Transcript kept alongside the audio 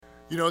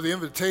You know, the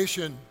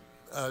invitation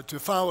to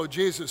follow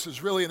Jesus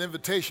is really an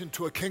invitation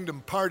to a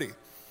kingdom party.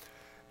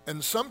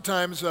 And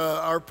sometimes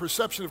our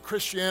perception of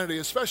Christianity,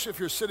 especially if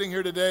you're sitting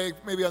here today,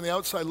 maybe on the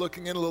outside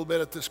looking in a little bit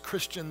at this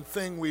Christian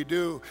thing we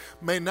do,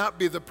 may not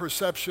be the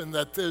perception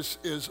that this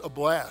is a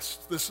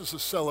blast. This is a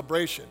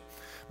celebration.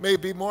 May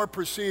be more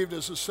perceived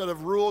as a set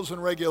of rules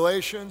and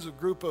regulations, a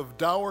group of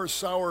dour,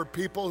 sour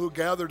people who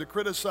gather to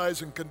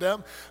criticize and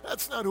condemn.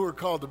 That's not who we're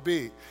called to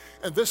be.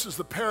 And this is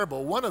the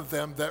parable, one of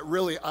them that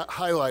really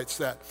highlights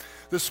that.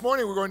 This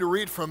morning we're going to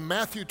read from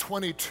Matthew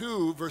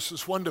 22,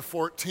 verses 1 to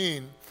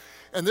 14.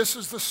 And this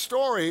is the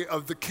story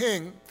of the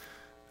king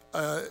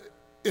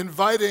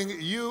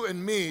inviting you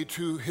and me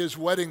to his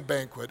wedding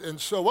banquet. And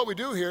so what we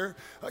do here,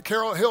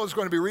 Carol Hill is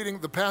going to be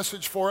reading the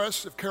passage for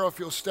us. If Carol, if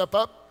you'll step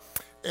up.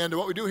 And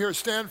what we do here is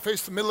stand,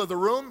 face the middle of the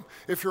room.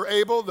 If you're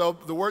able,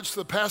 the words to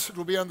the passage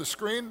will be on the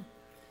screen.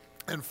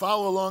 And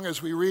follow along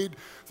as we read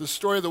the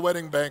story of the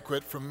wedding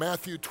banquet from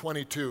Matthew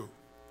 22.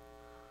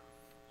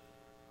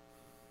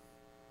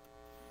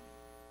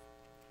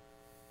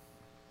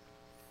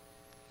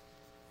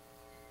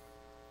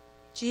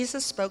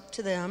 Jesus spoke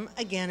to them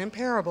again in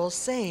parables,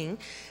 saying,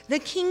 "The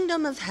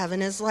kingdom of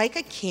heaven is like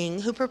a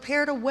king who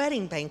prepared a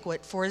wedding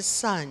banquet for his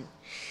son.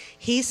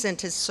 He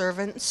sent his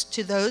servants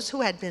to those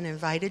who had been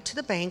invited to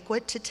the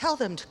banquet to tell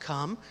them to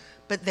come,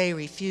 but they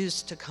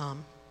refused to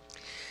come.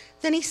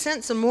 Then he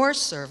sent some more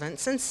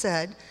servants and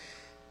said,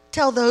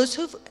 'Tell those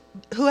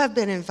who have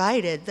been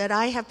invited that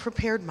I have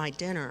prepared my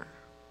dinner.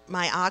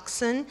 My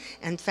oxen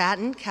and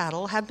fattened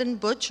cattle have been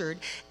butchered,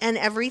 and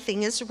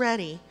everything is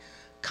ready.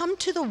 Come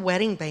to the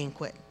wedding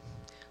banquet.'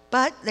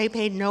 But they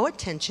paid no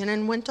attention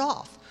and went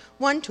off,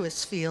 one to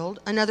his field,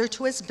 another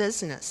to his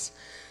business.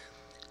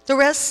 The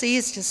rest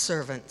seized his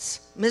servants,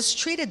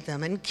 mistreated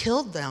them, and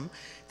killed them.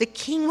 The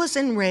king was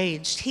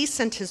enraged. He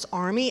sent his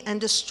army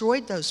and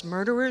destroyed those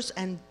murderers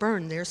and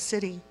burned their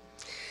city.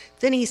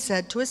 Then he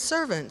said to his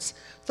servants,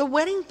 'The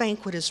wedding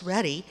banquet is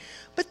ready,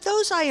 but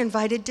those I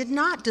invited did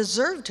not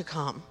deserve to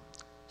come.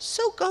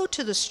 So go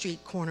to the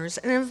street corners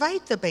and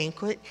invite the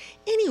banquet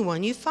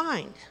anyone you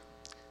find.'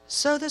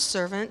 So the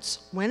servants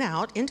went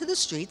out into the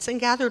streets and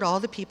gathered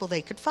all the people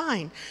they could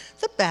find,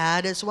 the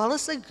bad as well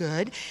as the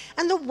good,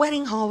 and the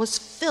wedding hall was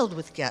filled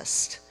with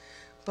guests.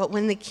 But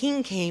when the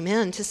king came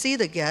in to see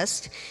the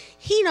guests,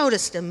 he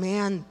noticed a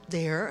man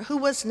there who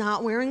was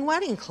not wearing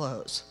wedding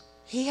clothes.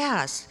 He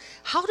asked,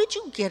 'How did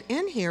you get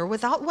in here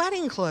without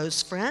wedding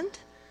clothes, friend?'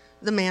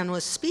 The man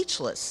was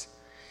speechless.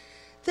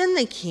 Then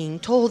the king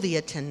told the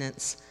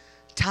attendants,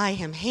 'Tie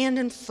him hand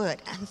and foot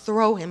and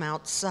throw him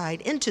outside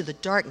into the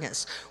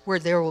darkness where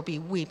there will be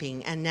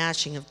weeping and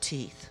gnashing of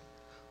teeth.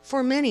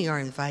 For many are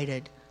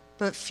invited,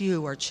 but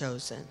few are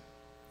chosen.'"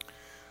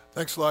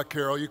 Thanks a lot,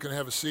 Carol. You can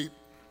have a seat.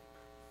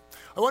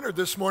 I wondered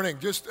this morning,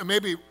 just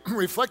maybe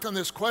reflect on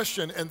this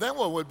question, and then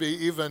what would be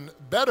even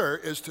better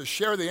is to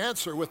share the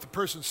answer with the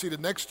person seated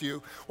next to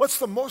you. What's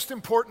the most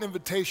important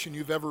invitation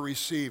you've ever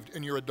received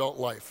in your adult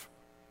life?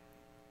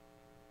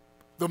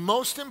 The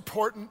most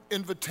important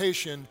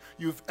invitation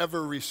you've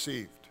ever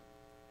received.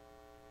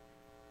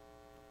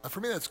 For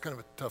me, that's kind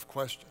of a tough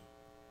question.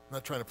 I'm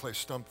not trying to play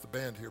stump the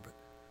band here, but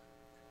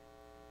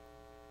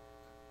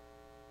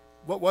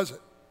what was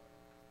it?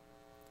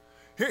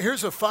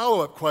 Here's a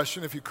follow-up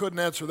question if you couldn't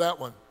answer that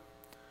one.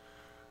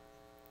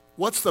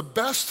 What's the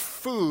best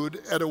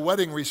food at a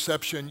wedding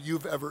reception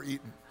you've ever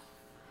eaten?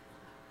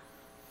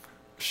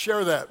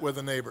 Share that with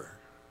a neighbor.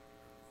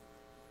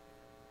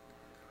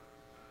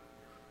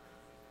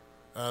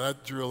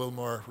 That drew a little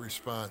more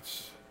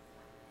response.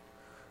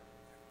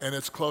 And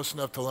it's close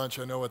enough to lunch.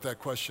 I know what that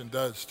question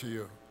does to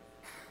you.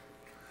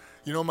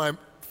 You know my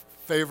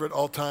favorite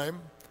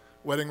all-time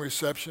wedding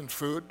reception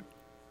food?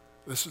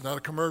 This is not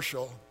a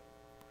commercial.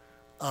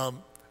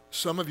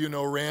 Some of you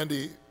know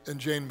Randy and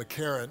Jane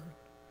McCarran.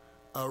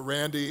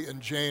 Randy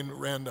and Jane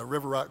ran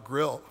River Rock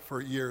Grill for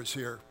years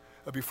here,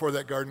 before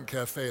that Garden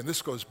Cafe. And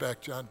this goes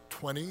back, John,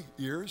 20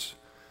 years.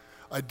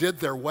 I did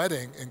their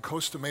wedding in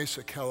Costa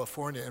Mesa,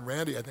 California, and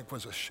Randy, I think,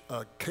 was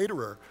a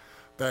caterer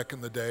back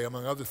in the day,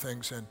 among other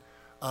things, and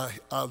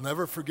I'll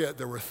never forget,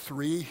 there were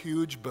 3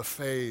 huge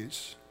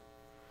buffets.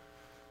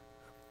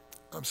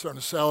 I'm starting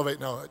to salivate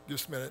now,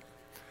 just a minute.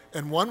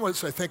 And one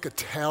was, I think,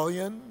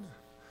 Italian,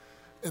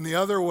 and the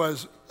other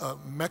was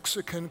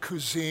Mexican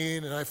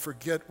cuisine, and I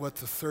forget what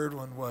the third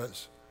one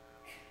was.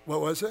 What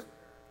was it?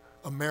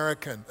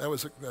 American. That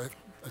was,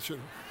 I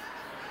should.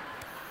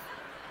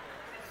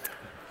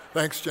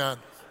 Thanks, John.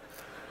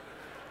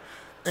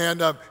 And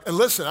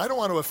listen, I don't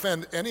want to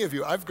offend any of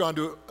you. I've gone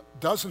to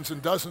dozens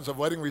and dozens of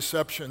wedding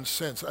receptions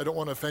since. I don't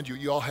want to offend you.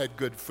 You all had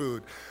good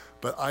food.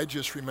 But I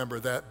just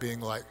remember that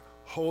being like,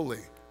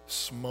 holy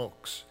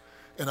smokes.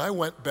 And I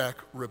went back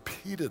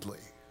repeatedly.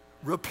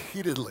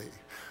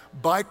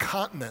 By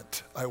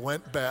continent, I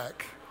went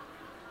back.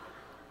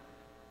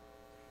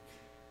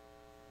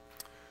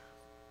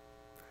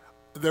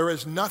 There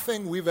is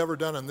nothing we've ever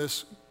done on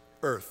this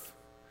earth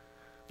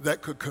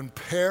that could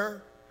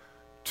compare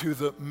to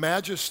the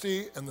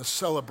majesty and the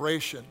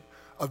celebration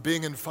of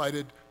being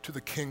invited to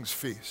the King's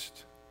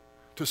feast,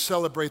 to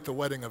celebrate the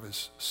wedding of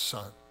his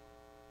son.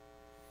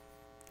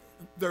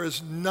 There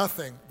is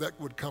nothing that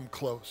would come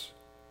close.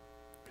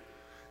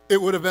 It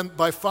would have been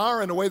by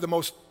far and away the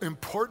most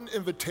important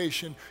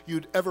invitation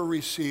you'd ever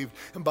received,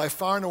 and by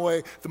far and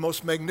away the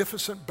most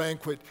magnificent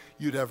banquet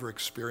you'd ever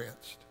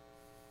experienced.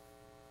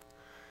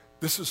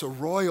 This is a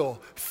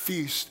royal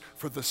feast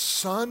for the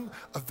son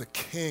of the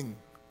king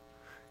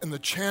and the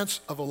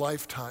chance of a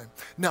lifetime.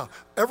 Now,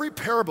 every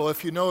parable,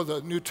 if you know the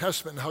New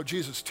Testament and how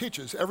Jesus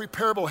teaches, every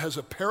parable has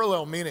a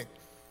parallel meaning.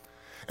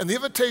 And the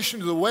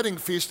invitation to the wedding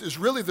feast is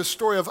really the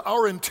story of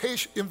our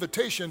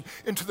invitation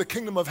into the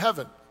kingdom of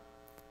heaven.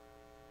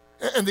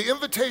 And the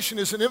invitation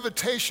is an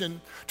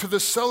invitation to the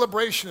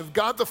celebration of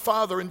God the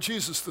Father and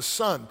Jesus the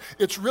Son.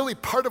 It's really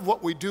part of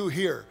what we do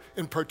here,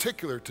 in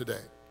particular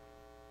today.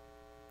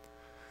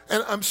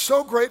 And I'm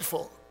so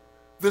grateful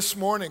this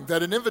morning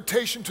that an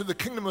invitation to the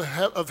kingdom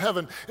of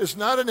heaven is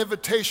not an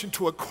invitation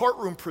to a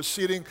courtroom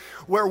proceeding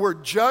where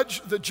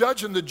the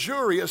judge and the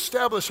jury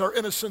establish our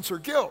innocence or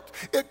guilt.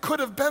 It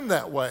could have been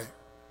that way.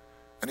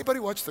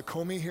 Anybody watch the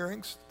Comey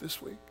hearings this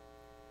week?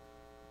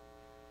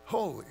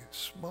 Holy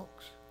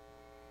smokes.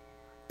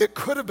 It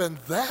could have been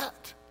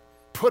that,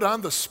 put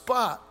on the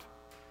spot,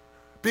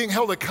 being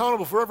held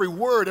accountable for every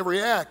word,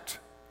 every act.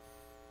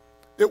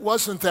 It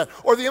wasn't that.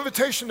 Or the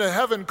invitation to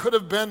heaven could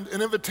have been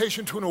an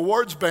invitation to an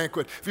awards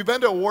banquet. Have you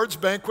been to awards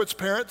banquets,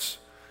 parents?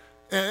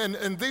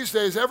 And these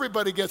days,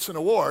 everybody gets an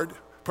award,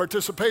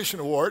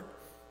 participation award.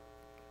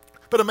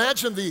 But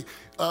imagine the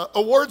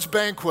awards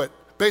banquet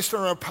based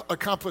on our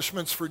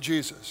accomplishments for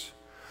Jesus.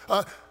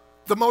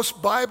 The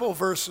most Bible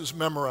verses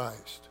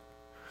memorized.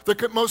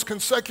 The most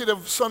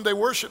consecutive Sunday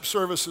worship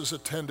services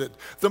attended.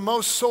 The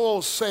most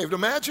souls saved.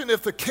 Imagine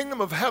if the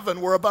kingdom of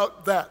heaven were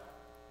about that.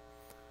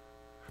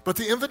 But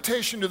the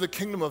invitation to the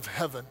kingdom of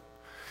heaven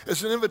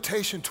is an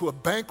invitation to a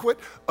banquet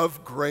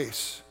of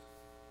grace,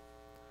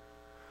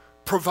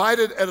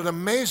 provided at an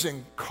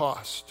amazing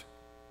cost.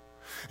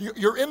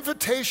 Your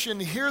invitation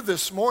here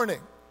this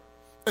morning,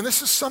 and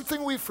this is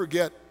something we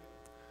forget,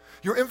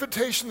 your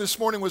invitation this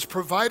morning was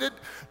provided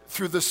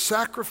through the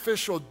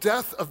sacrificial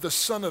death of the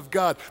Son of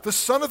God, the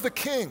Son of the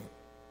King,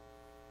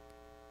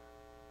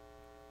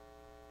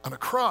 on a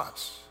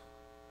cross.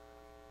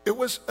 It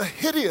was a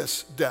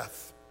hideous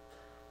death.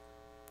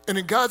 And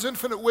in God's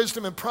infinite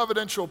wisdom and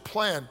providential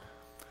plan,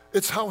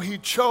 it's how he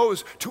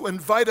chose to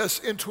invite us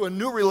into a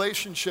new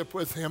relationship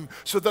with him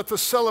so that the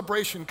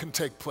celebration can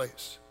take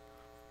place.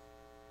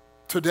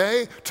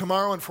 Today,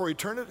 tomorrow, and for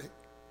eternity.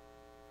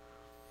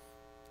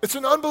 It's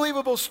an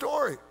unbelievable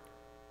story.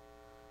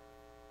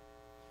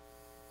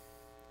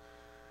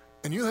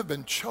 And you have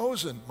been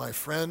chosen, my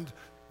friend,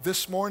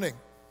 this morning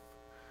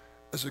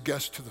as a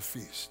guest to the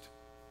feast.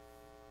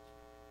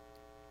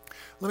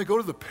 Let me go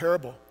to the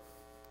parable.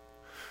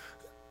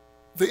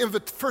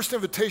 The first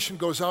invitation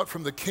goes out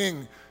from the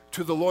king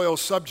to the loyal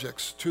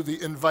subjects, to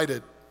the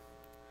invited.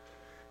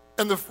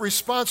 And the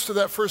response to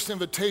that first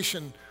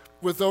invitation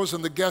with those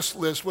on the guest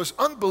list was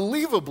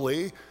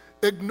unbelievably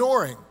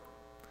ignoring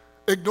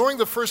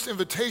the first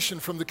invitation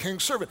from the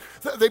king's servant.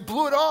 They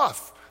blew it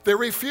off. They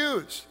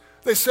refused.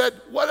 They said,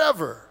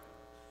 whatever.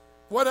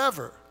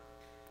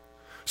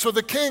 So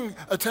the king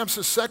attempts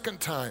a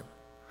second time.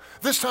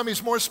 This time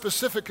he's more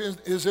specific in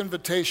his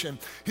invitation.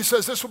 He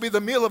says, this will be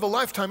the meal of a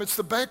lifetime. It's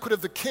the banquet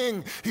of the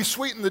king. He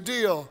sweetened the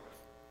deal.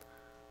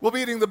 We'll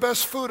be eating the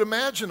best food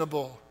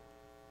imaginable.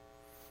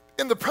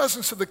 In the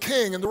presence of the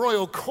king, in the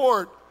royal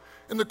court,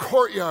 in the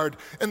courtyard,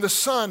 and the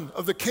son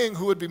of the king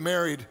who would be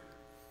married.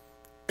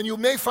 And you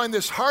may find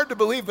this hard to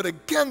believe, but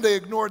again, they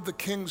ignored the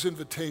king's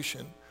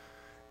invitation.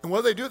 And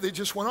what did they do? They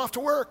just went off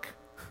to work.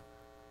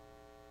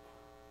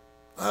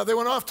 They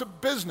went off to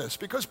business,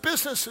 because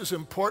business is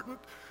important.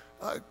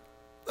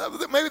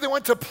 Maybe they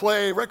went to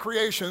play,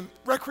 recreation.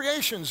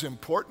 Recreation's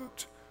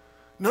important.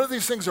 None of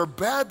these things are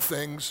bad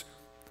things,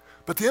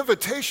 but the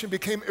invitation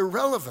became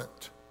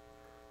irrelevant.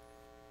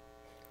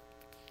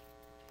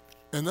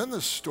 And then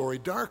the story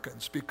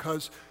darkens,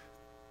 because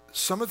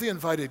some of the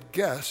invited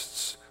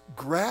guests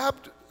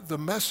grabbed the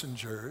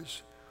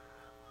messengers,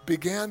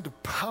 began to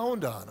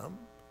pound on them,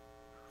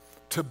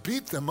 to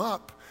beat them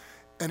up,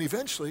 and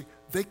eventually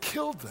they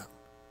killed them.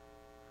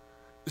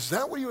 Is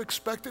that what you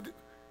expected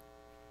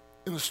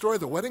in the story of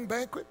the wedding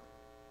banquet?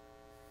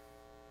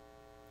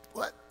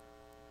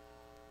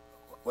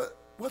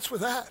 What's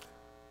with that?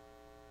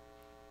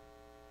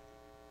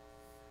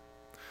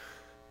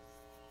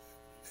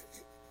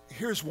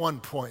 Here's one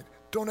point.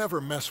 Don't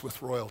ever mess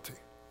with royalty.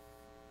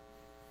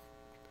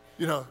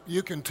 You know,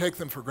 you can take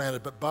them for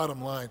granted, but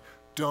bottom line,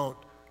 don't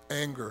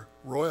anger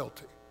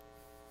royalty.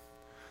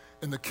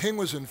 And the king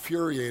was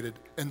infuriated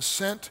and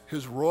sent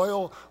his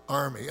royal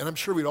army, and I'm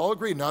sure we'd all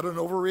agree, not an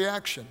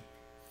overreaction,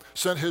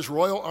 sent his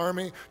royal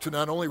army to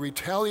not only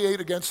retaliate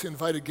against the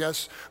invited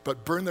guests,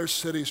 but burn their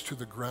cities to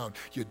the ground.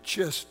 You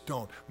just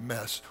don't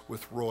mess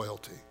with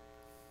royalty.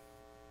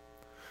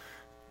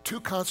 Two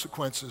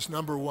consequences.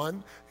 Number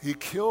one, he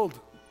killed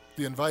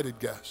the invited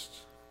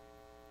guests.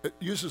 It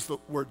uses the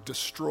word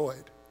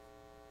destroyed.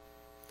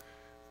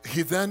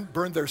 He then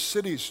burned their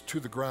cities to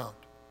the ground.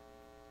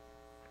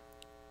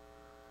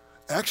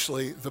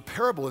 Actually, the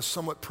parable is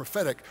somewhat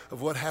prophetic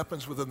of what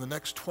happens within the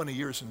next 20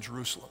 years in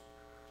Jerusalem.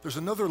 There's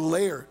another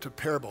layer to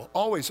parable,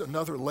 always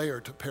another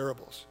layer to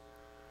parables.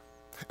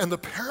 And the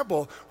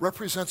parable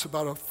represents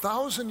about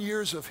 1,000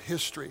 years of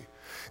history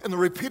and the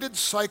repeated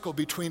cycle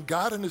between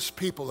God and his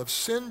people of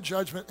sin,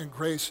 judgment, and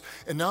grace,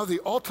 and now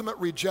the ultimate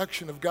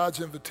rejection of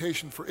God's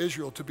invitation for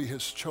Israel to be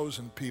his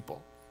chosen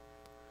people.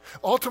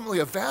 Ultimately,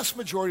 a vast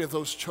majority of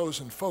those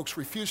chosen folks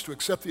refused to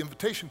accept the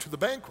invitation to the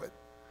banquet,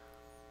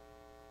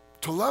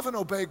 to love and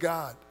obey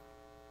God.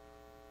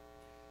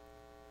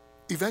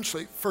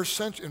 Eventually,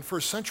 in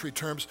first century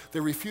terms, they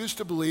refused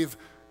to believe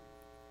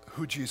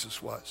who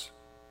Jesus was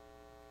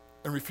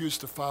and refused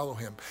to follow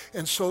him.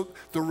 And so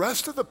the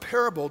rest of the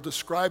parable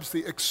describes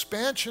the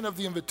expansion of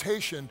the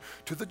invitation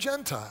to the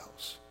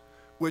Gentiles,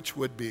 which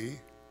would be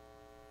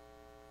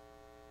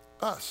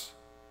us.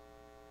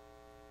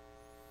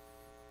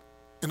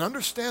 And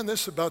understand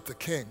this about the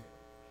king.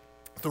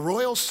 The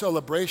royal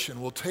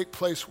celebration will take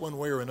place one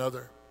way or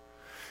another.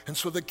 And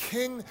so the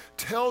king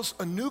tells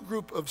a new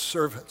group of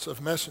servants,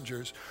 of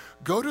messengers,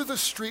 go to the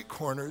street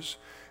corners,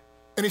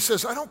 and he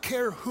says, I don't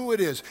care who it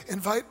is,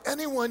 invite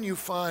anyone you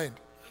find.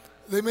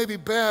 They may be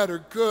bad or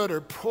good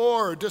or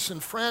poor or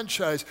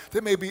disenfranchised. They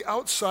may be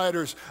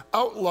outsiders,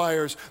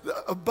 outliers,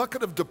 a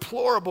bucket of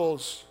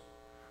deplorables,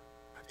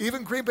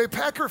 even Green Bay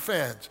Packer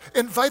fans.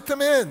 Invite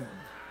them in.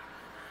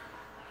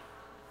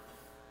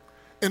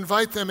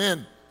 Invite them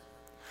in.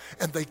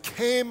 And they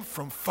came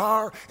from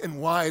far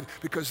and wide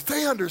because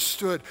they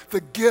understood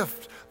the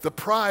gift, the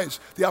prize,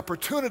 the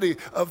opportunity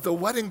of the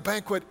wedding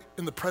banquet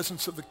in the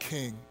presence of the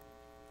king.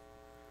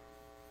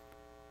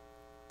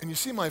 And you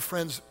see, my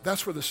friends,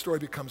 that's where the story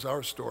becomes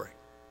our story.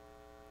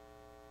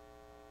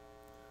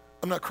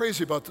 I'm not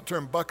crazy about the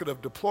term bucket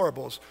of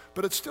deplorables,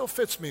 but it still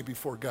fits me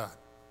before God.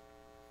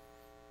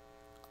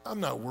 I'm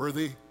not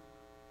worthy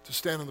to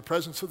stand in the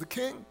presence of the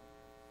king.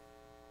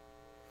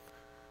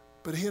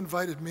 But he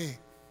invited me,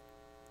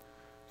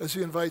 as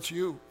he invites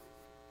you.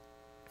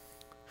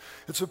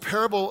 It's a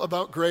parable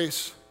about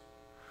grace,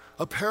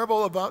 a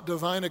parable about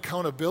divine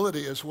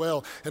accountability as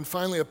well, and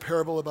finally a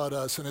parable about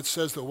us. And it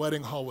says the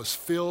wedding hall was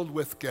filled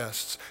with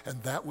guests,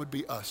 and that would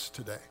be us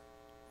today.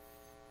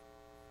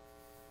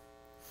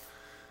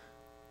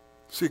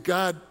 See,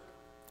 God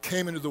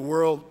came into the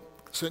world,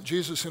 sent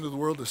Jesus into the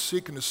world to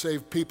seek and to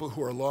save people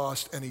who are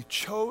lost, and he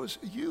chose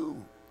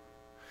you.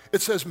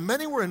 It says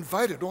many were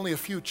invited, only a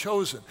few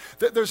chosen.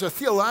 There's a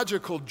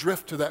theological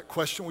drift to that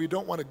question. We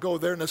don't want to go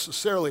there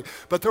necessarily.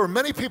 But there were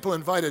many people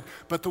invited,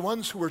 but the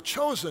ones who were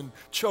chosen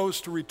chose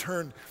to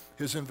return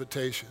his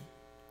invitation.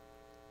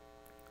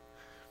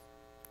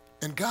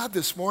 And God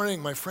this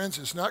morning, my friends,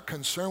 is not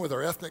concerned with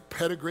our ethnic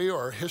pedigree or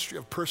our history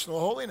of personal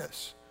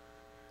holiness.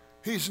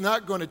 He's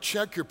not going to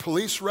check your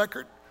police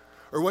record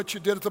or what you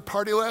did at the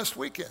party last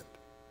weekend.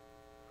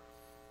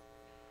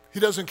 He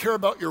doesn't care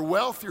about your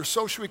wealth, your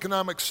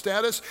socioeconomic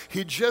status.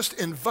 He just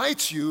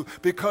invites you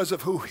because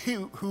of who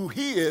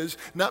he is,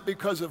 not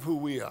because of who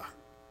we are.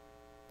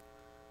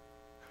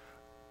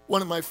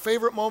 One of my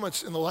favorite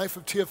moments in the life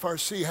of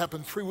TFRC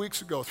happened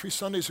 3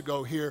 Sundays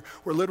ago here,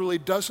 where literally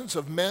dozens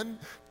of men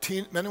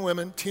and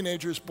women,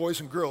 teenagers, boys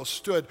and girls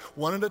stood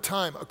one at a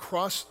time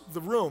across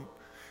the room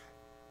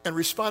and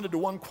responded to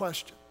one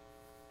question.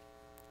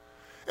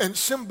 And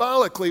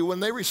symbolically, when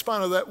they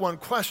responded to that one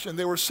question,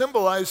 they were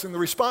symbolizing the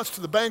response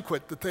to the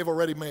banquet that they've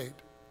already made.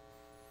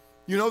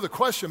 You know the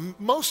question.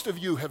 Most of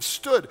you have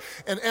stood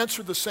and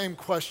answered the same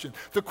question.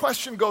 The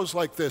question goes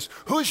like this: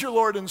 who is your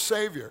Lord and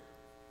Savior?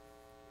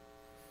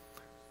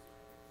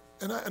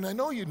 And I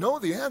know you know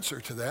the answer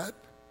to that.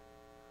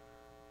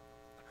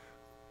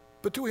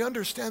 But do we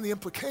understand the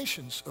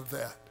implications of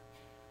that?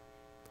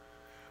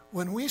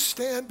 When we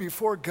stand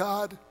before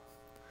God,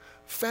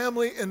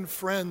 family and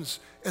friends,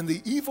 and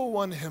the evil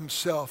one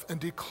himself, and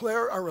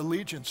declare our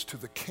allegiance to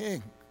the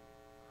King,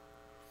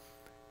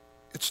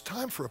 it's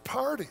time for a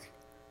party.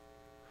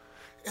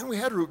 And we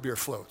had root beer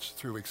floats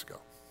 3 weeks ago.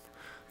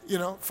 You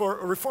know,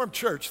 for a Reformed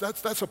church,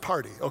 that's a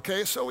party,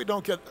 okay? So we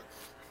don't get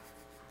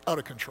out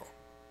of control.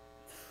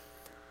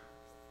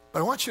 But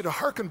I want you to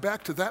hearken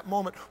back to that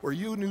moment where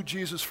you knew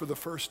Jesus for the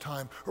first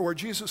time, or where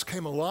Jesus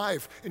came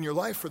alive in your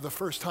life for the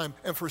first time.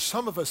 And for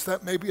some of us,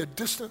 that may be a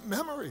distant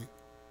memory.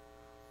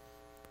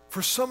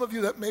 For some of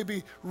you, that may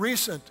be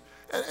recent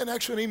and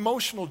actually an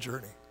emotional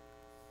journey.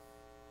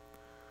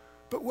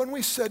 But when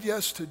we said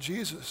yes to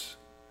Jesus,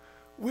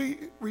 we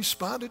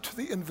responded to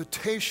the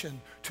invitation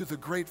to the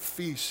great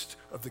feast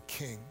of the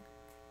King,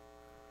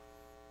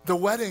 the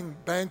wedding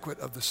banquet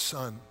of the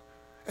Son,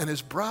 and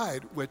his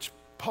bride, which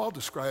Paul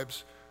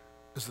describes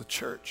as the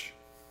church.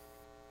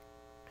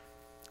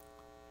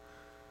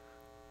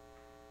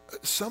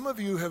 Some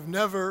of you have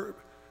never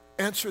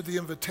answered the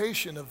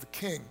invitation of the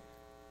King.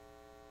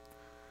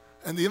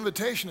 And the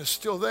invitation is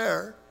still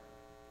there.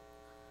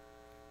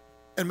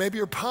 And maybe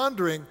you're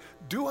pondering,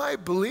 do I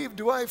believe,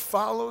 do I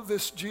follow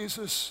this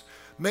Jesus?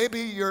 Maybe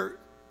your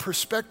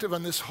perspective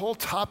on this whole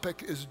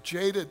topic is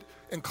jaded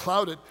and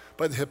clouded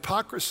by the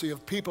hypocrisy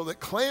of people that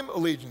claim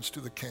allegiance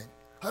to the King.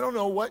 I don't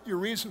know what your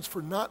reasons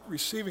for not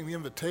receiving the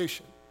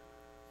invitation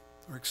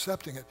or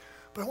accepting it,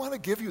 but I want to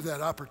give you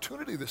that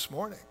opportunity this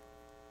morning.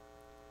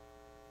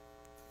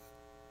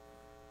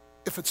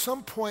 If at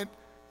some point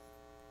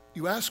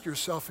you ask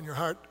yourself in your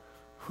heart,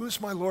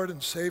 who's my Lord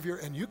and Savior?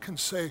 And you can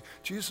say,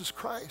 Jesus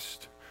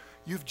Christ.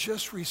 You've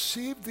just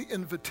received the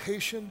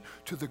invitation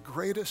to the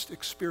greatest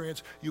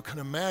experience you can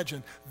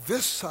imagine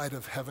this side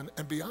of heaven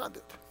and beyond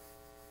it.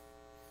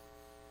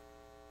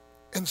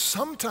 And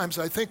sometimes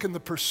I think in the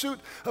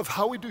pursuit of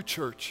how we do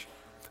church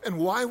and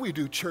why we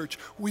do church,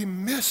 we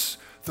miss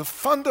the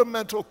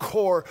fundamental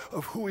core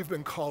of who we've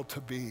been called to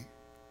be.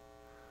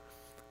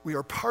 We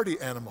are party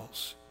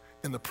animals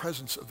in the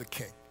presence of the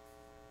King.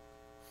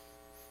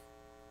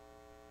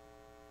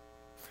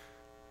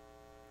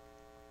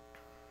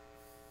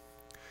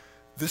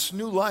 This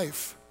new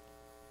life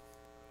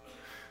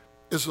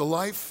is a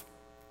life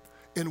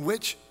in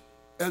which,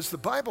 as the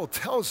Bible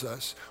tells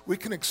us, we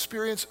can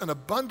experience an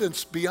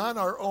abundance beyond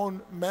our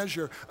own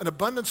measure, an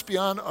abundance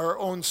beyond our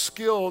own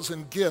skills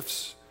and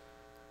gifts.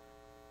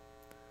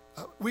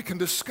 We can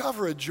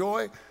discover a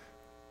joy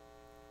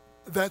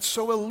that's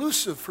so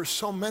elusive for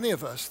so many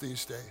of us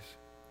these days.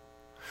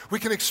 We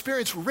can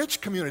experience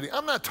rich community.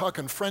 I'm not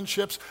talking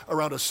friendships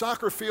around a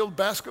soccer field,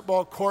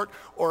 basketball court,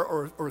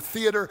 or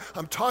theater.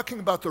 I'm talking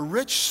about the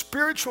rich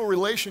spiritual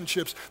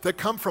relationships that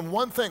come from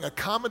one thing, a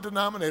common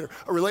denominator,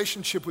 a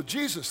relationship with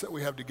Jesus that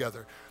we have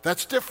together.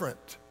 That's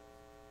different.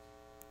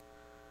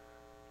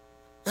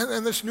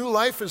 And this new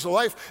life is a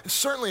life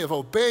certainly of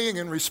obeying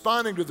and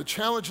responding to the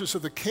challenges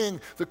of the King,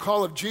 the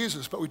call of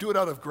Jesus, but we do it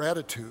out of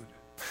gratitude.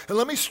 And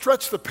let me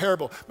stretch the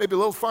parable, maybe a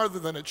little farther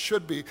than it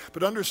should be,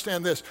 but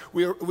understand this.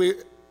 We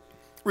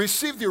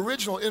received the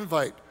original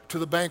invite to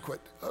the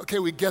banquet. Okay,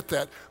 we get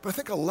that. But I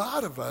think a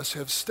lot of us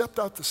have stepped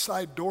out the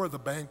side door of the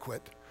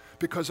banquet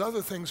because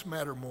other things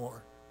matter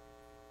more.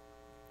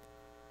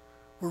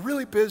 We're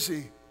really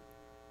busy.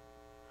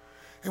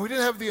 And we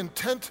didn't have the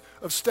intent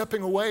of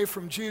stepping away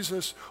from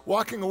Jesus,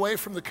 walking away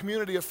from the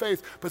community of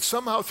faith, but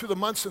somehow through the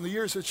months and the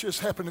years it's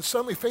just happened, and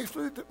suddenly faith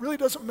really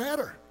doesn't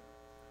matter.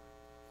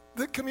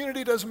 The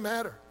community doesn't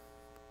matter.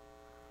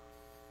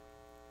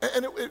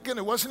 And again,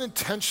 it wasn't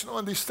intentional,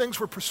 and these things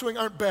we're pursuing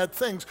aren't bad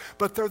things,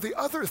 but they're the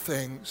other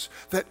things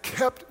that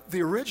kept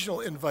the original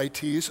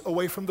invitees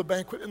away from the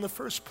banquet in the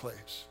first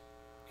place.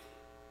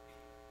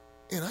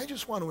 And I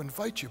just want to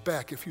invite you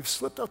back. If you've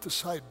slipped out the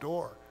side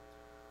door,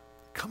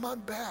 come on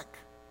back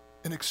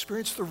and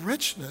experience the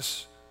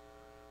richness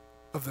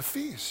of the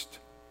feast.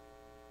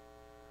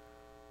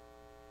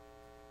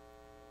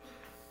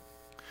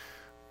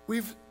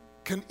 We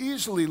can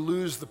easily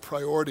lose the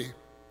priority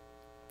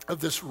of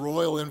this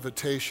royal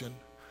invitation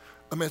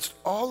amidst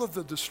all of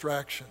the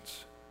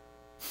distractions.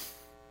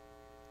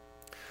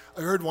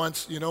 I heard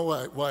once, you know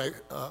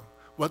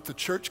what the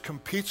church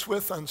competes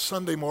with on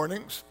Sunday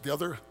mornings, the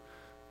other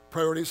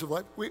priorities of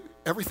life?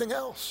 Everything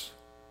else.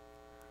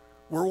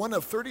 We're one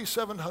of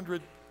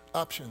 3,700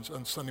 options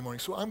on Sunday morning.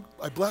 So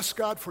I bless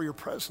God for your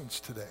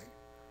presence today.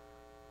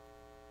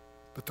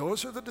 But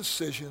those are the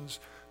decisions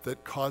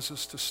that cause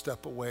us to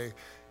step away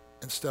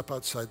and step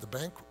outside the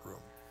banquet room.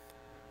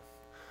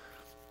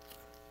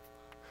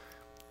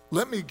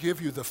 Let me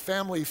give you the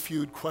Family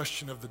Feud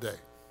question of the day.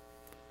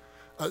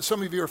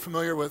 Some of you are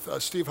familiar with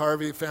Steve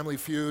Harvey, Family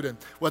Feud, and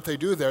what they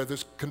do there.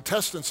 There's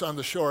contestants on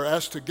the show are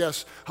asked to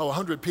guess how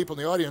 100 people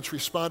in the audience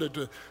responded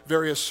to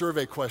various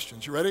survey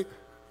questions. You ready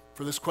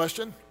for this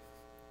question?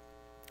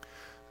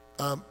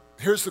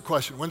 Here's the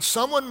question. When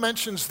someone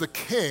mentions the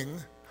king,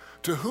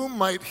 to whom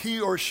might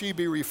he or she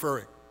be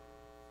referring?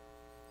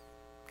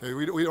 Okay,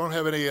 we don't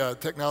have any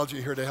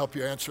technology here to help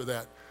you answer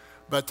that,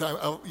 but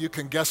you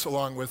can guess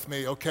along with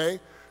me, okay?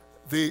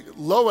 The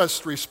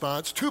lowest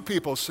response, 2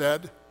 people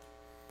said,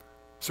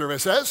 survey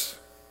says,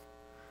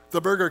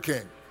 the Burger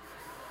King.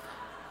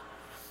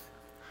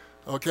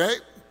 Okay?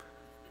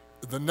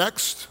 The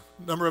next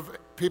number of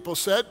people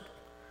said,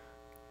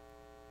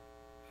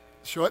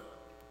 show it,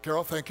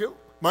 Carol, thank you,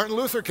 Martin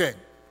Luther King.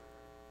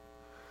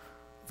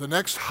 The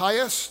next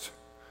highest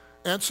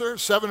answer,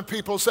 7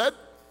 people said,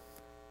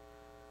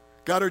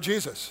 God or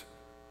Jesus.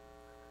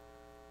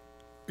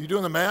 Are you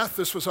doing the math?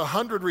 This was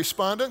 100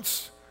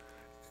 respondents.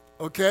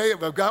 Okay,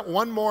 I've got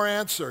one more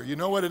answer. You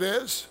know what it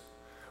is?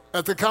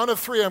 At the count of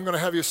 3, I'm going to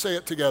have you say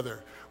it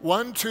together.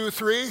 1, 2,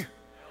 3. Elvis.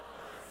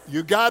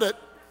 You got it.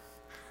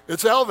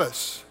 It's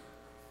Elvis.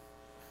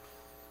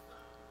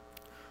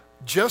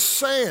 Just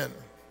saying.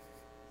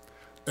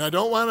 And I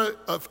don't want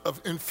to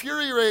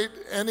infuriate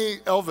any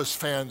Elvis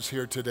fans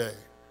here today.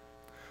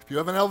 If you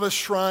have an Elvis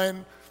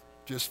shrine,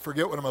 just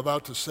forget what I'm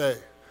about to say.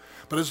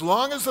 But as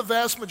long as the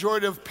vast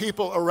majority of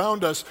people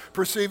around us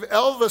perceive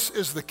Elvis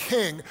is the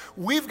king,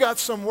 we've got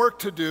some work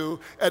to do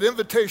at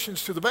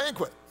invitations to the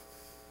banquet.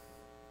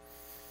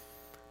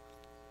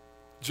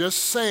 Just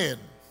saying.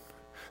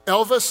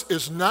 Elvis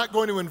is not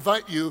going to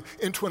invite you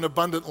into an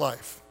abundant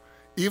life,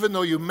 even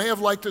though you may have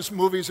liked his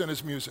movies and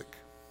his music.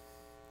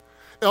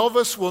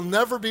 Elvis will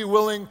never be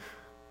willing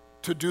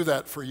to do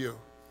that for you.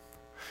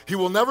 He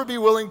will never be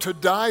willing to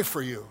die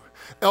for you.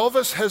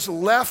 Elvis has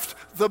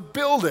left the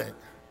building,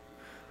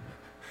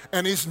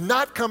 and he's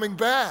not coming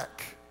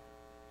back.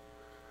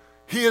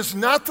 He is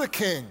not the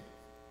king.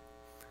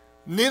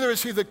 Neither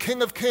is he the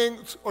King of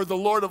Kings or the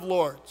Lord of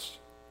Lords.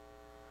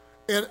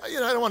 And I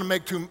don't want to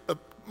make too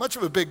much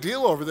of a big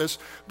deal over this,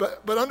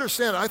 but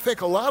understand, I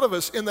think a lot of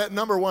us in that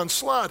number one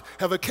slot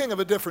have a king of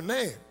a different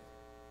name,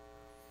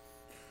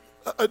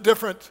 a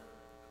different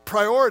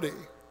priority.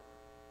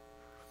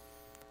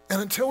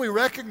 And until we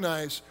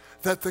recognize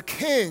that the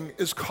king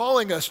is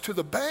calling us to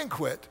the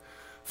banquet,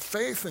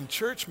 faith in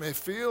church may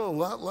feel a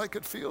lot like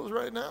it feels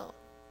right now,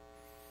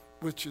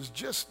 which is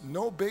just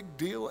no big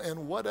deal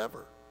and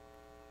whatever.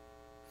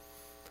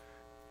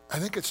 I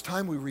think it's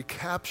time we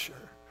recapture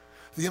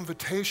the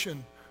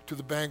invitation to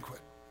the banquet.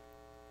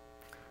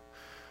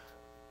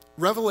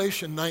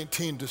 Revelation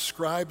 19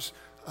 describes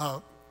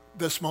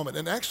this moment,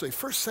 and actually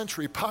first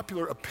century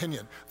popular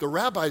opinion, the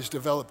rabbis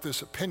developed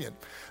this opinion,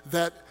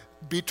 that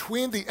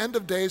between the end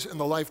of days and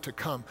the life to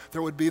come,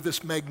 there would be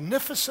this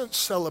magnificent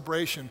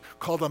celebration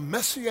called a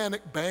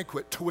messianic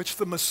banquet to which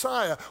the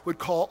Messiah would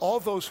call all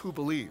those who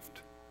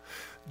believed.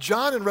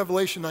 John in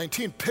Revelation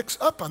 19 picks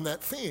up on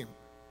that theme,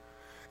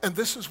 and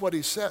this is what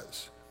he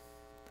says.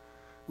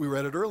 We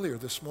read it earlier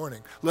this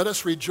morning. Let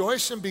us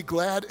rejoice and be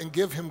glad and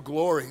give him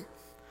glory.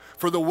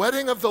 For the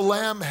wedding of the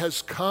Lamb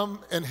has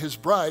come, and his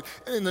bride,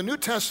 and in the New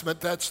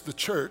Testament, that's the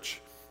church,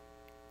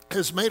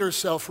 has made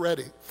herself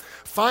ready.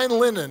 Fine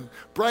linen,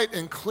 bright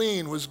and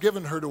clean, was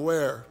given her to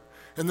wear.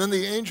 And then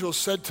the angel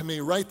said to me,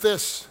 write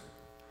this,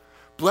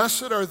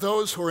 blessed are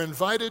those who are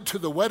invited to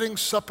the wedding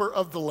supper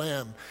of the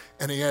Lamb.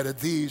 And he added,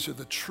 these are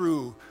the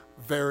true,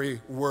 very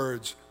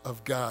words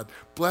of God.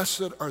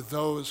 Blessed are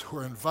those who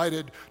are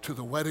invited to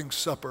the wedding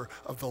supper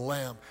of the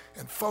Lamb.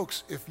 And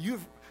folks, if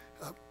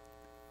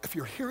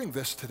you're hearing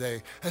this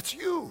today, that's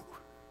you.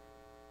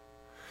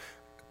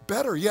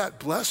 Better yet,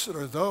 blessed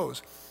are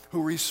those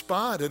who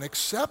respond and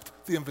accept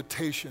the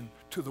invitation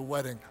to the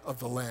wedding of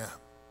the Lamb.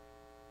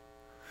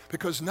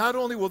 Because not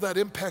only will that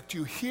impact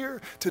you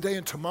here, today,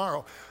 and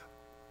tomorrow,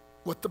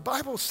 what the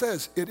Bible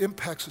says, it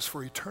impacts us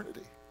for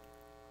eternity.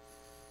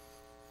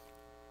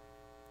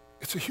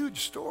 It's a huge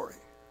story.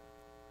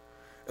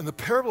 And the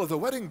parable of the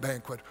wedding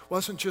banquet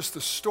wasn't just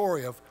the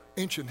story of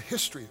ancient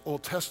history,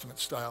 Old Testament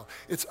style.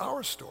 It's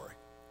our story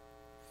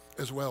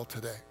as well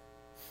today.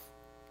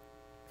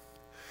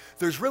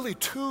 There's really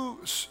two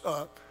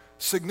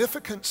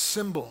significant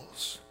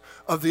symbols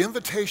of the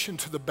invitation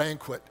to the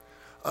banquet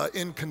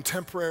in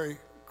contemporary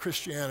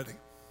Christianity.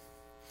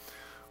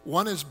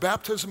 One is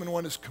baptism and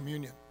one is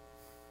communion.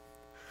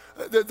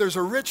 There's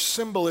a rich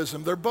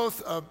symbolism. They're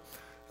both,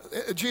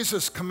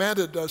 Jesus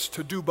commanded us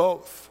to do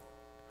both,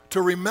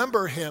 to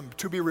remember him,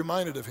 to be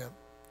reminded of him.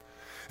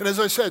 And as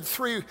I said,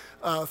 three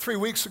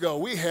weeks ago,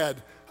 we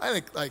had, I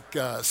think, like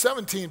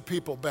 17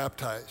 people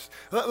baptized.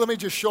 Let me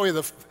just show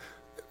you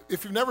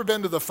if you've never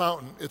been to the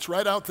fountain, it's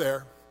right out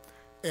there.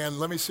 And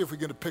let me see if we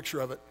get a picture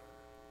of it.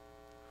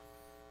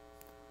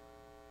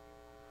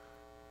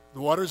 The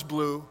water's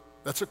blue.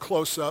 That's a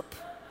close-up.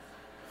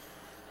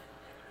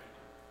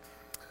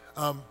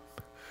 I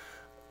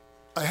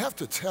have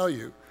to tell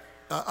you,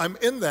 I'm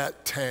in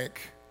that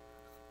tank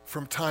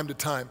from time to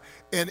time.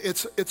 And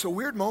it's a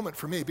weird moment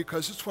for me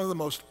because it's one of the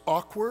most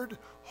awkward,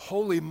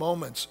 holy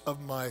moments of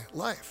my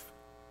life.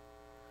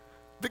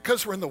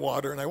 Because we're in the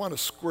water and I want to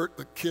squirt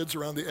the kids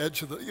around the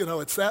edge of the,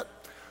 it's that.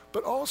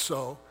 But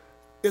also,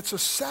 it's a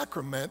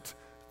sacrament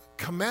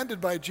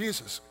commanded by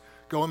Jesus.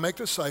 Go and make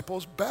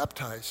disciples,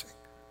 baptizing.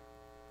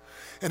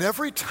 And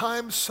every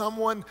time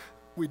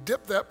we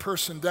dip that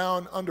person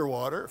down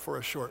underwater for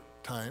a short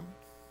time,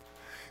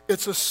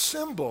 it's a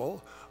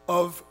symbol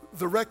of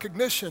the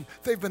recognition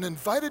they've been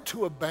invited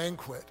to a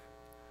banquet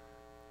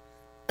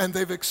and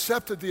they've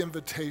accepted the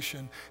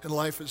invitation, and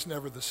life is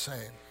never the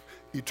same.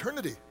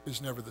 Eternity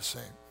is never the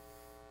same.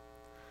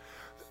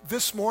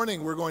 This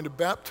morning we're going to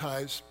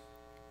baptize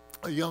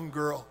a young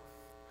girl,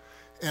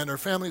 and her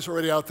family's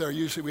already out there.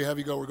 Usually we have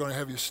you go, we're going to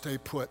have you stay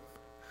put.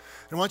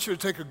 And I want you to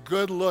take a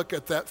good look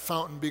at that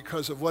fountain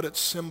because of what it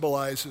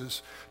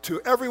symbolizes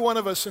to every one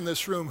of us in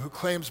this room who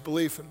claims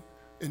belief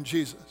in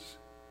Jesus.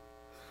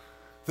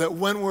 That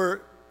when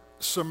we're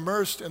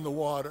submersed in the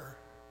water,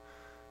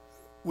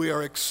 we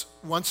are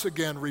once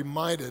again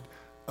reminded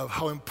of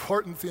how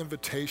important the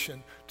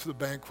invitation to the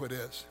banquet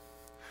is.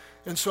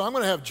 And so I'm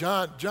going to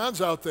have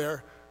John's out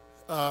there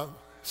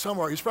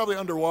somewhere. He's probably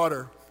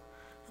underwater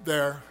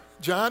there.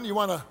 John, you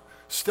want to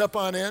step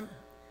on in?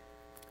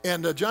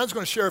 And John's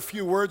going to share a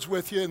few words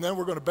with you, and then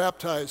we're going to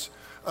baptize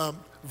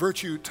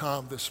Virtue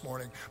Tom this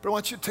morning. But I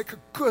want you to take a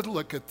good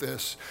look at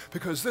this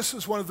because this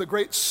is one of the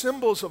great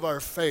symbols of our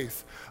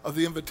faith, of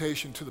the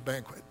invitation to the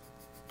banquet.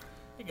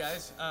 Hey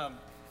guys,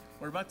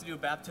 we're about to do a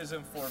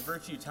baptism for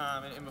Virtue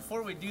Tom, and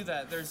before we do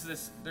that, there's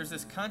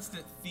this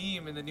constant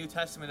theme in the New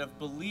Testament of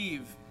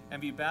believe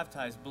and be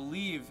baptized,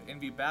 believe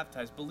and be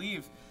baptized,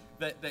 believe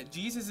that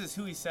Jesus is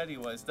who he said he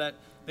was, that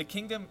the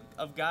kingdom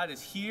of God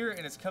is here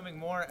and it's coming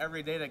more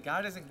every day, that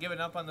God hasn't given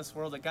up on this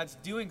world, that God's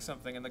doing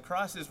something. And the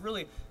cross is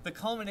really the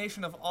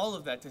culmination of all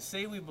of that, to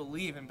say we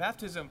believe. And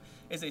baptism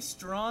is a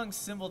strong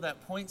symbol that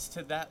points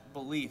to that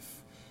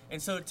belief.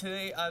 And so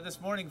today,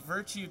 this morning,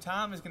 Virtue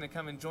Tom is going to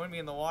come and join me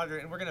in the water,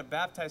 and we're going to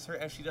baptize her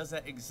as she does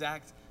that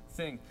exact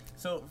thing.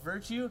 So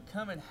Virtue,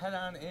 come and head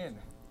on in.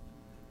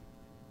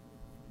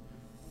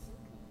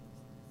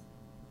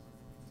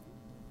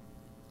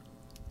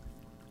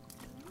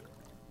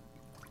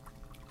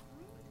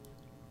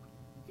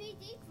 Pretty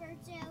deep,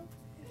 Virtue.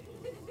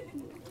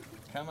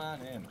 Come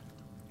on in.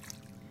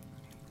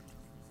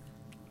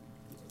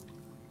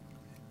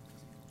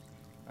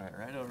 All right,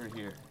 right over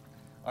here.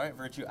 All right,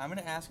 Virtue, I'm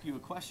going to ask you a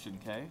question,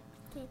 okay?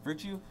 Okay.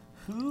 Virtue,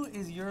 who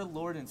is your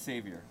Lord and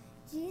Savior?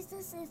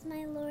 Jesus is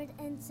my Lord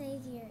and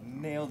Savior.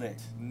 Nailed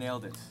it.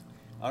 Nailed it.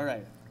 All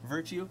right,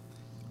 Virtue,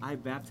 I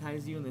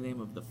baptize you in the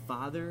name of the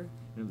Father,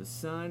 and of the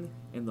Son,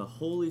 and the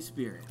Holy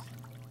Spirit.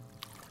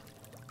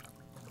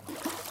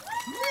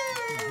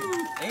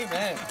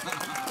 Amen.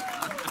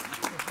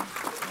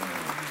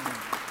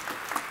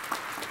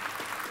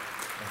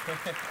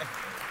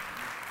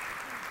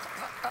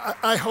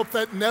 I hope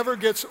that never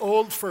gets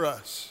old for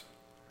us.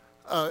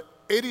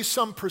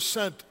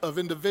 80-some% of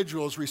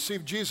individuals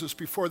receive Jesus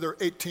before their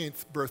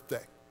 18th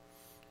birthday.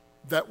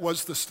 That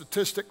was the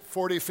statistic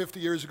 40, 50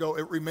 years ago.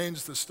 It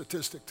remains the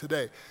statistic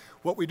today.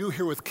 What we do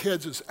here with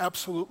kids is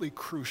absolutely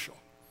crucial.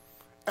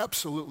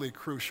 Absolutely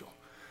crucial.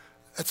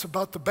 It's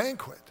about the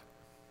banquet.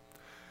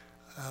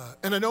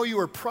 And I know you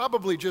were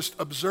probably just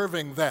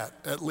observing that,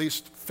 at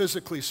least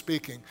physically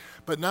speaking,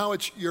 but now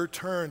it's your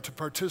turn to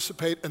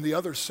participate in the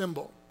other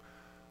symbol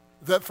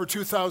that for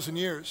 2,000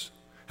 years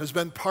has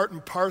been part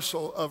and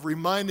parcel of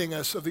reminding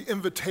us of the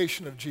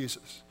invitation of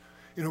Jesus.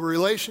 You know, a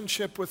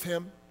relationship with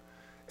him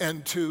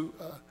and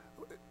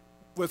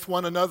with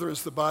one another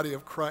as the body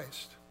of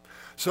Christ.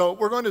 So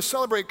we're going to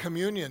celebrate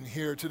communion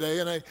here today,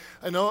 and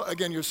I know,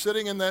 again, you're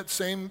sitting in that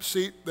same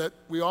seat that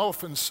we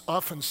often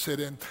sit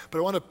in, but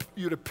I want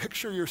you to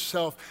picture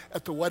yourself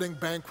at the wedding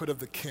banquet of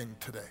the King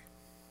today.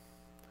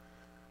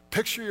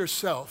 Picture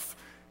yourself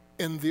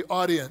in the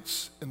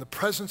audience, in the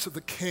presence of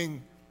the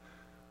King,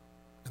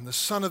 and the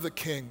Son of the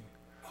King,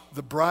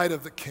 the bride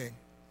of the King.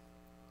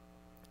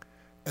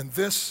 And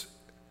this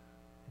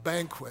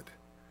banquet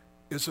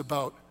is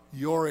about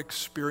your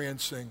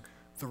experiencing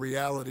the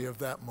reality of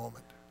that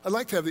moment. I'd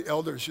like to have the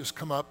elders just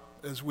come up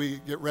as we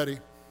get ready.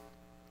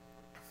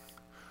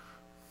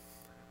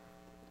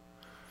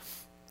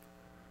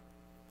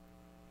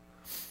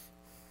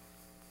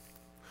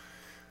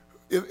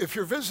 If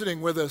you're visiting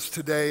with us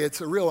today,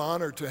 it's a real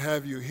honor to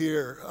have you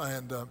here.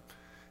 And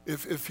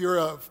if you're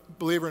a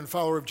believer and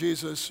follower of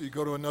Jesus, you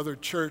go to another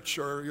church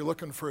or you're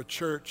looking for a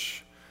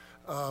church,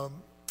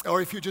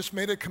 or if you just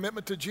made a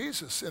commitment to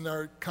Jesus in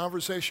our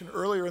conversation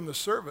earlier in the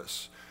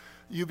service,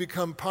 you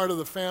become part of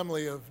the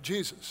family of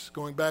Jesus,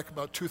 going back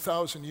about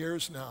 2,000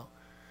 years now.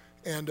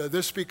 And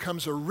this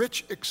becomes a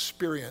rich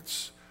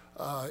experience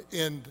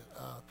in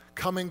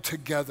coming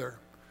together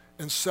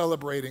and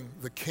celebrating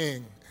the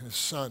King and his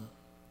Son.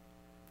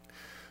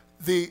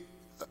 The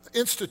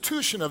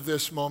institution of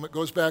this moment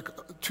goes back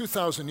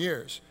 2,000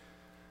 years,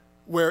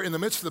 where in the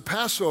midst of the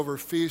Passover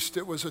feast,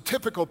 it was a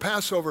typical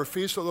Passover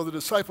feast, although the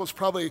disciples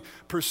probably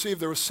perceived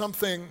there was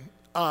something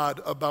odd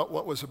about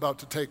what was about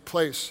to take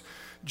place.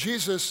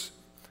 Jesus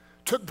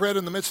took bread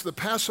in the midst of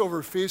the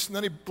Passover feast, and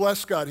then he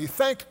blessed God. He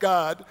thanked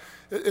God.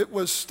 It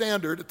was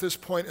standard at this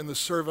point in the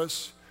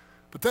service.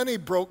 But then he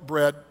broke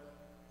bread.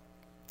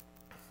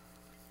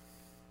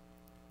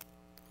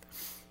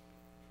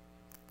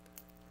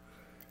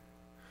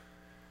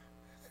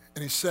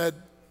 And he said,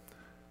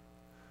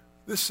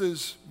 "This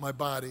is my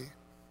body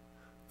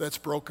that's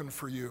broken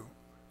for you.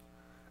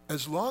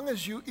 As long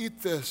as you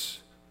eat this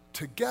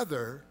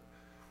together,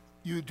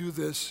 you do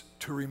this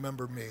to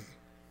remember me."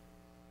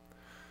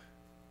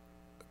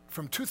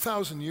 From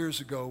 2,000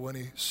 years ago, when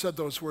he said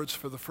those words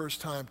for the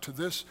first time, to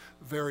this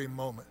very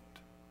moment,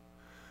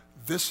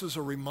 this is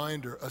a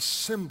reminder, a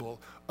symbol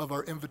of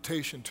our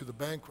invitation to the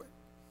banquet.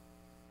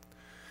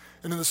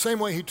 And in the same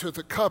way, he took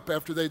the cup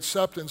after they'd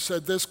supped and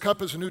said, "This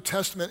cup is a New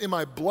Testament in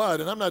my blood."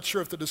 And I'm not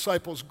sure if the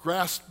disciples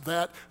grasped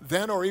that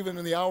then or even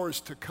in the hours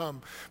to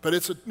come. But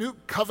it's a new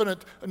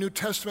covenant, a New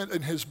Testament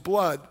in his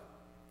blood.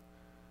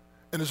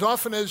 And as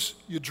often as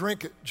you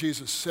drink it,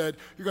 Jesus said,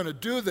 you're going to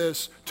do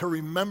this to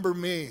remember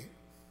me.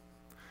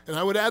 And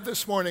I would add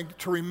this morning,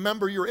 to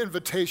remember your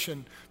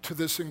invitation to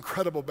this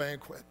incredible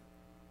banquet.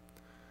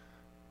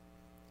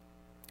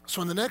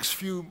 So in the next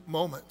few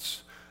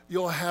moments,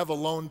 you'll have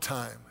alone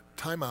time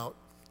out,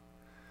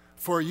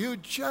 for you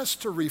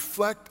just to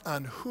reflect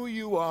on who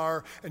you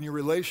are and your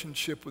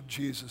relationship with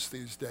Jesus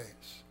these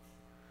days.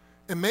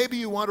 And maybe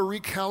you want to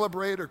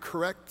recalibrate or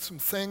correct some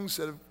things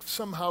that have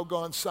somehow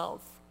gone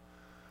south.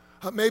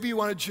 Maybe you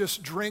want to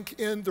just drink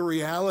in the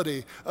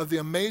reality of the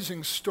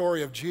amazing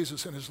story of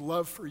Jesus and his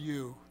love for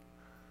you.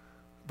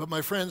 But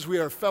my friends, we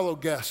are fellow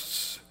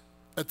guests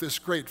at this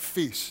great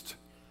feast.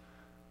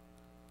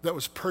 that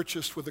was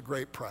purchased with a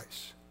great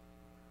price.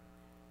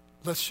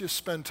 Let's just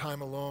spend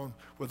time alone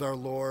with our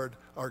Lord,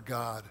 our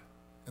God,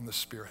 and the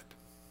Spirit.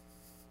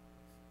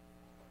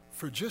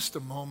 For just a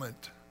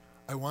moment,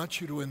 I want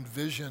you to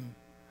envision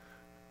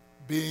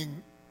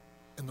being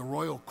in the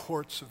royal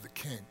courts of the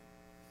King.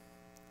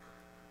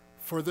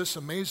 For this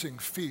amazing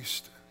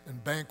feast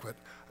and banquet,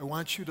 I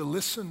want you to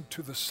listen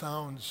to the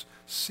sounds,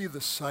 see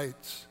the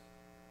sights.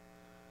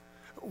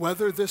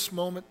 Whether this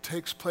moment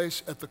takes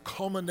place at the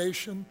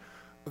culmination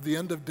of the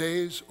end of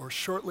days or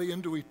shortly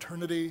into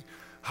eternity,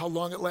 how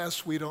long it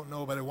lasts, we don't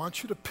know, but I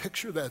want you to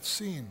picture that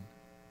scene.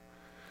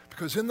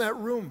 Because in that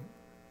room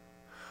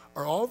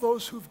are all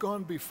those who've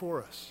gone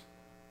before us,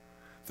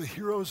 the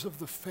heroes of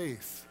the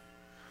faith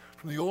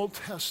from the Old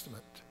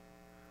Testament,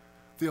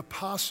 the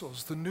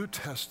apostles, the New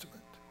Testament,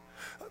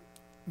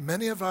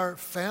 many of our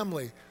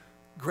family,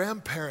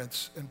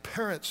 grandparents and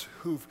parents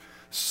who've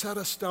set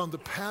us down the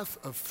path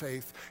of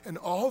faith, and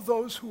all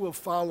those who will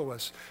follow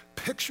us.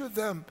 Picture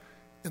them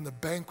in the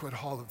banquet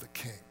hall of the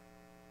King.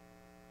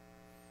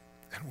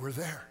 And we're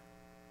there.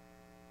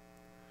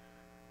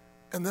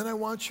 And then I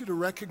want you to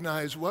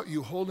recognize what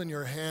you hold in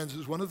your hands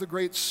as one of the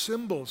great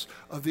symbols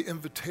of the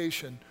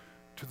invitation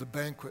to the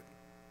banquet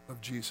of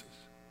Jesus.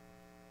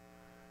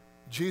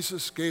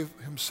 Jesus gave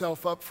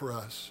himself up for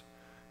us,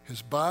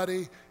 his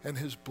body and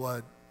his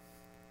blood,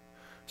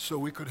 so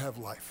we could have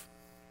life.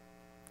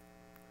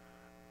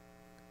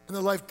 And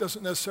the life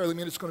doesn't necessarily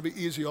mean it's going to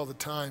be easy all the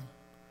time.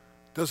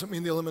 Doesn't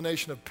mean the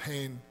elimination of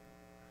pain.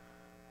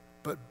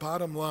 But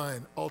bottom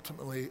line,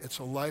 ultimately, it's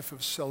a life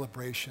of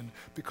celebration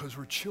because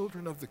we're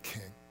children of the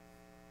King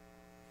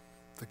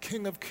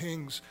of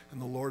Kings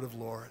and the Lord of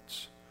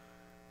Lords,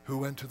 who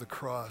went to the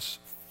cross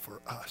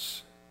for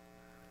us.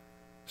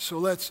 So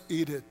let's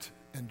eat it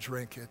and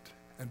drink it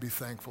and be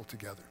thankful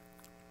together.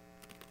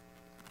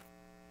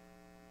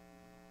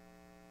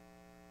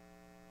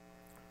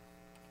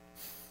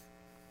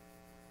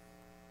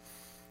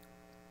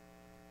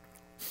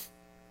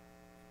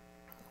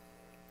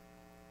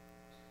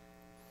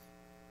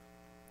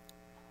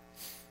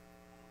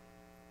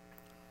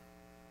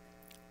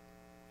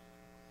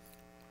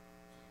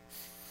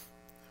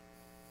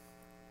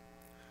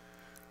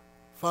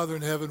 Father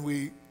in heaven,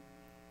 we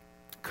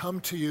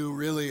come to you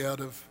really out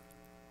of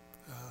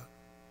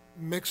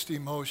mixed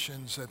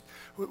emotions. That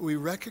we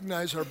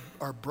recognize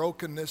our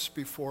brokenness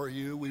before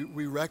you.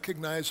 We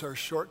recognize our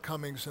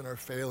shortcomings and our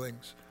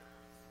failings.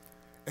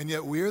 And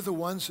yet we are the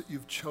ones that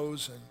you've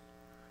chosen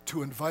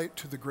to invite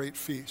to the great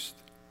feast.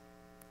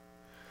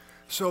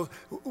 So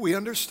we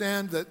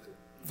understand that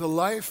the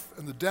life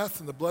and the death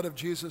and the blood of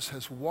Jesus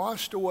has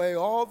washed away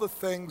all the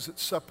things that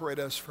separate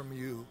us from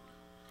you.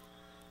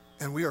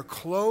 And we are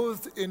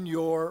clothed in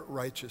your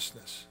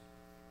righteousness.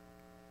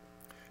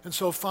 And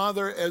so,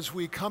 Father, as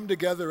we come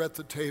together at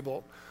the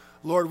table,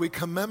 Lord, we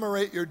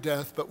commemorate your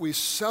death, but we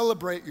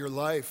celebrate your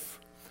life,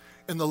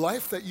 and the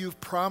life that you've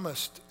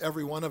promised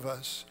every one of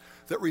us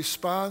that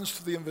responds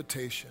to the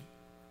invitation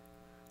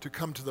to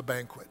come to the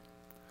banquet.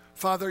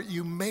 Father,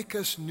 you make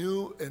us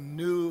new and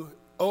new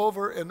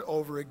over and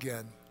over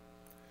again.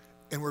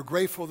 And we're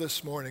grateful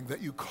this morning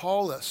that you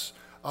call us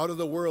out of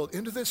the world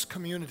into this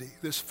community,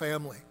 this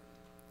family,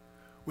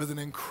 with an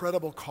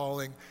incredible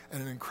calling and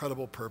an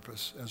incredible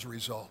purpose as a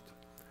result.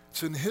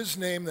 It's in his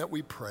name that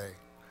we pray.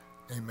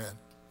 Amen.